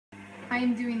I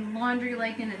am doing laundry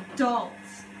like an adult.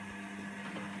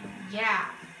 Yeah.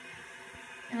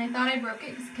 And I thought I broke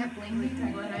it because it kept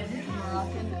blinking, but I didn't.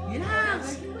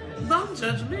 Yes! Don't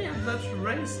judge me, I'm Dutch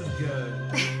racist, girl.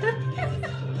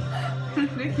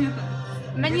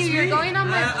 Menu, you're going on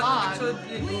my vlog.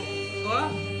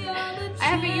 What? I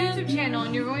have a YouTube channel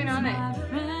and you're going on it.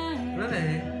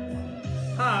 Really?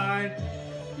 Hi.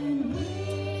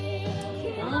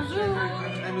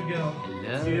 I'm a girl.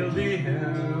 Till the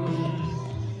hell.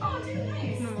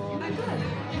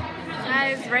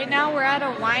 Guys, right now we're at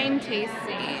a wine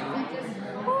tasting.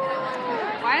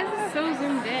 Why is it so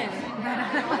zoomed in?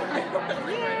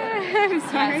 Yeah, I'm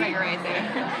sorry. It's like right there.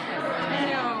 I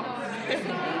know.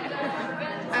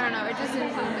 I don't know, it just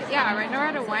zooms in. But yeah, right now we're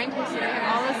at a wine tasting. We have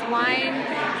all this wine.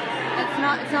 It's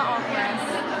not all for us.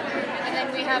 And then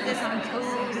we have this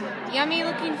yummy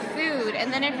looking food.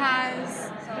 And then it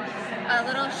has a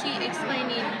little sheet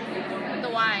explaining the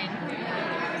wine.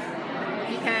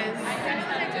 Because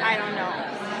I don't know.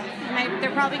 And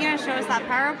they're probably going to show us that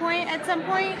PowerPoint at some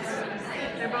point.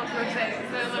 They're both rotate.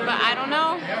 But I don't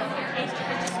know.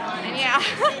 And yeah.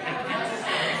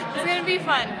 It's going to be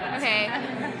fun. Okay.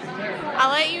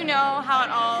 I'll let you know how it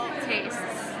all tastes.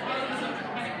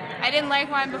 I didn't like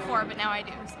wine before, but now I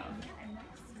do. So.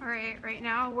 Alright, right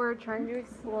now we're trying to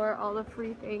explore all the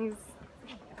free things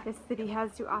this city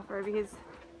has to offer because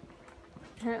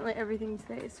apparently everything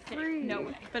today is free. No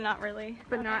way. But not really.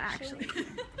 But not actually.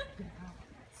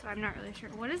 So I'm not really sure.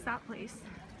 What is that place?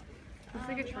 Looks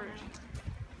like a church.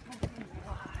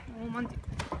 Oh, Monty.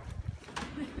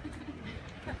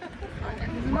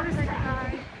 There's a motorcycle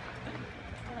guy.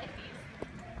 I like these.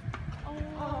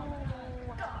 Oh,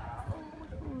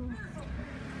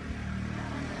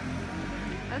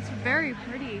 That's very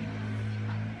pretty.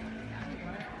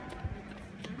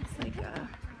 It's like a...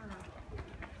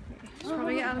 Should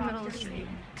probably get out of the middle of the street.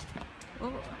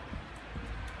 Oh.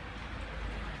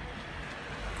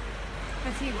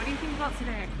 Let's see, what do you think about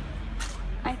today?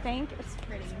 I think it's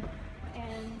pretty.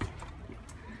 And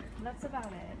that's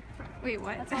about it. Wait,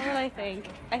 what? That's all that I think.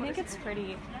 I think it's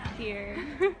pretty here.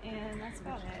 And that's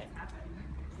about it.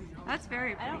 That's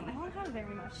very pretty. I don't have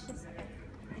very much to say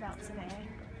about today.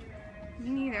 Me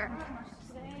neither.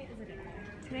 Today is a day.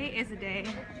 Today is a day.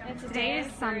 It's a Today day is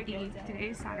for a Sunday. good day. Today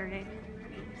is Saturday.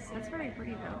 That's very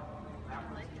pretty though.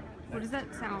 What does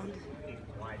that sound?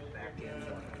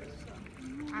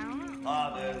 I don't know.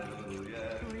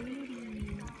 Hallelujah.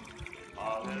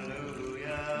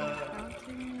 Hallelujah.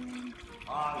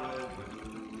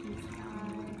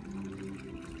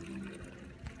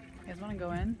 You guys want to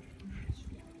go in?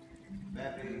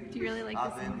 Do you really like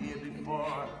I've this been one? here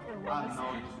before. I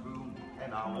know this room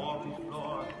and I walk the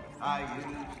floor. I used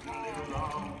to live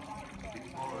alone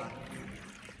before I knew.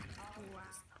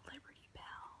 The Liberty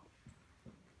Bell.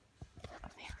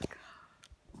 America.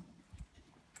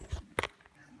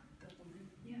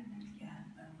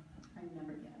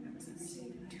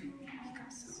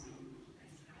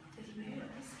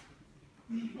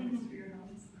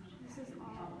 This is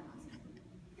all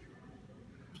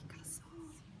Picasso.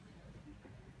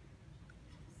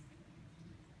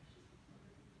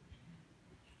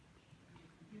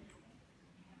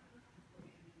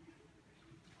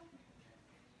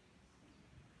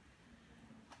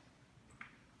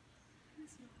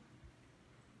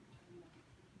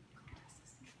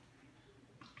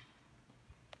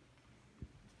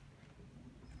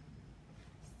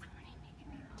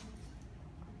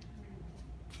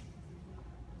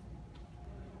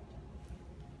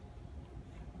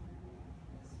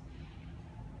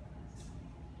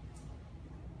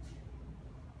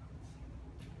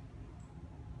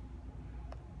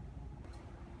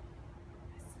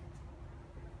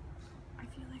 I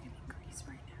feel like I'm in Greece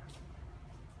right now.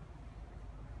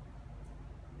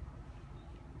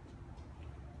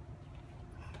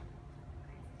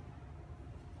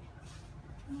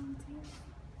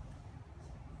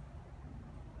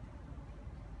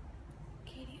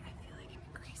 Katie, I feel like I'm in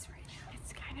Greece right now.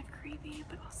 It's kind of creepy,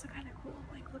 but also kind of cool.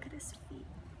 Like, look at his feet.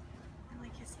 I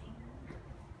like his hair.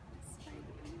 It's crazy.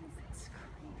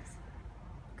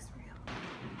 Looks real.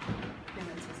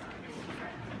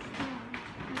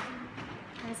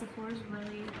 Guys, the floor is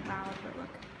really loud, but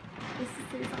look, this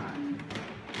is on.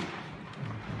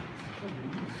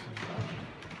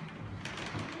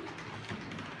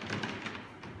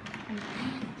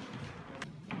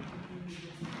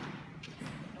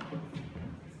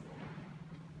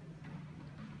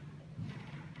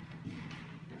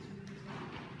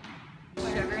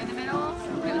 Sugar in the middle.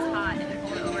 It was hot, and then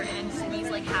fold it over and then squeeze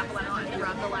like half a lemon and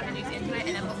rub the lemon juice into it,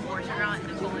 and then put more sugar on it and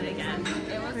then fold it again.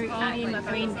 It was We're hot, eating like,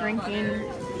 between drinking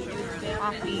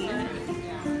coffee.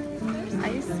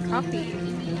 coffee.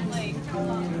 Like,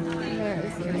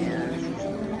 There's Korea.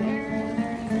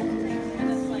 and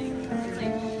it's like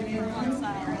from one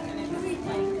side, and it's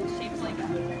like shaped like a.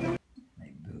 My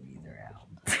boobies are out.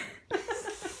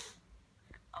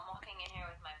 I'm walking in here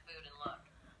with my food and look.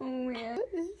 Oh man,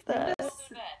 what is that? Go to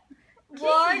bed.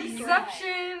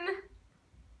 Vlogception!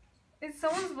 It's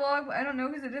someone's vlog, but I don't know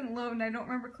because it didn't load and I don't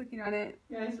remember clicking on it.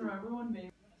 Guys, remember when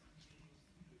baby?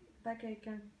 Pas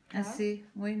quelqu'un. Assez,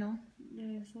 oui, non?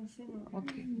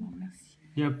 Ok, bon, merci.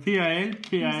 Il y a PAL,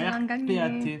 PAR, allons gagner.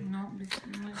 PAT. Non, mais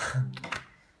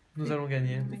Nous allons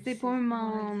gagner. C'est pour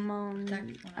mon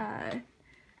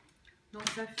donc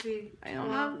ça fait I don't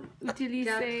know,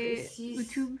 utiliser 4, 6,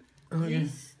 YouTube. Ok.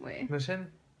 10, Ouais. Ma chaîne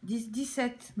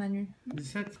 17, Manu.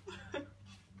 17.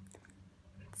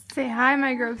 Say hi,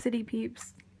 my Grove City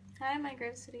peeps. Hi, my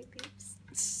Grove City peeps.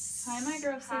 Hi, my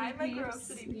Grove City Hi, my peeps. Grove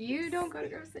City peeps. You don't go to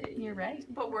Grove City. You're right.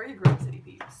 But we're your Grove City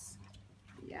peeps.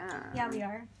 Yeah. Yeah, we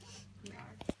are.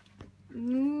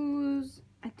 Nous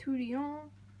étudions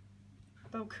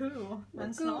Beaucoup.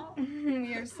 beaucoup.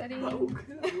 We are studying.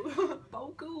 Beaucoup.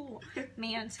 Beaucoup.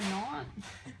 Maintenant.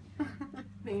 I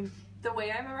mean, the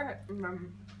way I remembered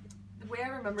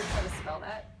how to spell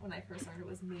that when I first learned it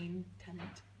was main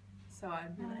tenant. So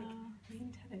I'd be like,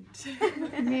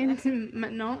 main tenant.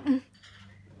 Maintenant.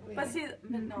 But see,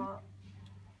 maintenant.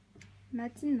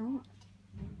 Maintenant.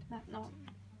 Maintenant.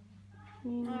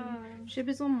 J'ai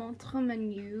besoin de montrer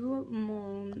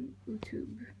mon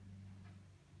YouTube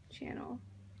channel.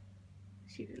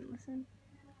 She didn't listen.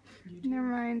 Never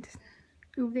mind.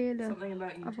 Ouvrez le. Something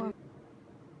about YouTube.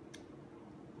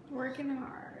 Working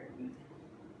hard.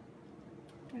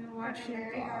 And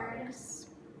watching vlogs.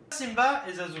 Simba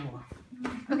et Zazou.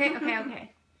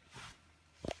 Okay.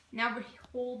 Now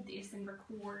hold this and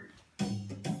record.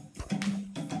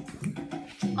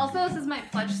 Also, this is my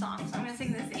pledge song, so I'm gonna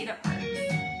sing this Ada part.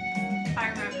 If I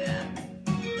remember that.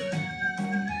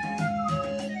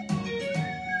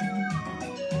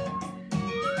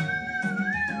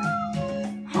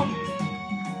 Home.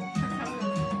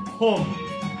 Home.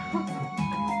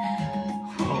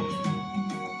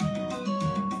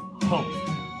 Home.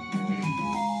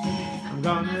 I'm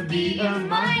gonna be a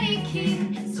mighty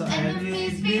king, so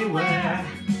enemies beware.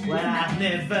 Well, I've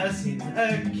never seen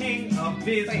a king of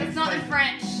business. It's not in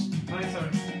French. Oh,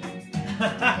 sorry.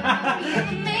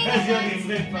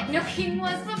 No king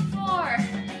was before.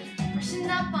 Rushing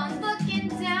up on looking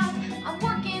down. I'm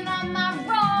working on my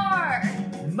roar.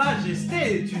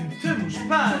 Majesté, tu ne te bouges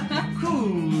pas du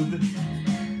coude.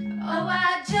 Oh,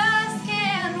 I just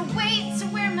can't wait to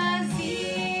wear my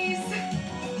Z's.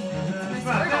 Tu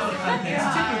peux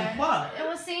me croire. It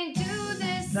was saying do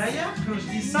this. D'ailleurs, quand je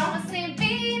dis It ça, was saying be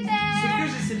ce there. que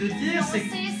j'essaie de dire, It c'est was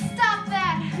saying stop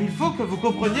that. qu'il faut que vous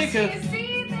compreniez It que... was saying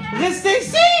see that. Restez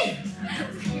ici!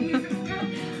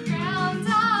 Ground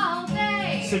all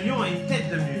day. Ce lion a une tête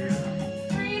de mule.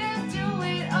 Free to do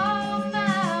it all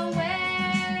my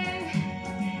way.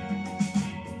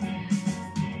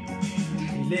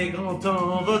 Il est grand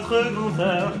temps, votre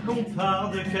grandeur, qu'on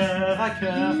part de cœur à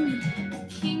cœur.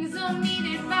 Kings don't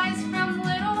need advice from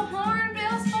little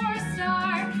hornbills for a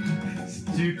star.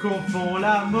 Tu confonds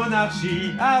la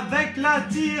monarchie avec la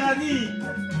tyrannie.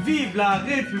 Vive la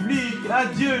République,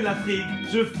 adieu l'Afrique,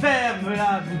 je ferme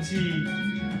la boutique.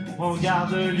 Prends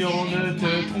garde, lion, ne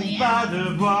te trompe pas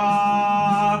de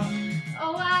voix.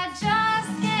 Oh, I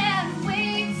just can't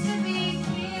wait to be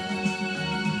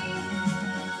king.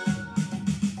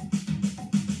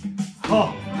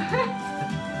 Oh!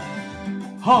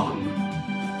 Oh!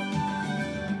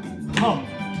 Oh!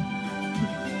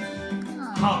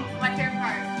 Oh! My favorite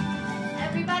part.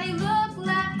 Everybody look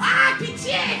left. Ah,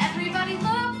 pitié! Everybody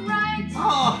look right.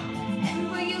 Oh!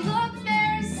 Everywhere you look,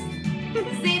 there's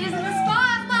Zeta's in the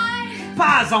spotlight.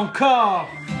 Pas encore!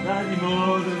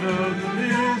 L'animal de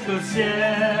le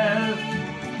ciel.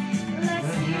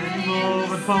 Let's hear L'animal it.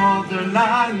 répand de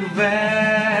la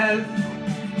nouvelle.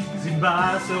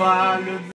 Simba sera le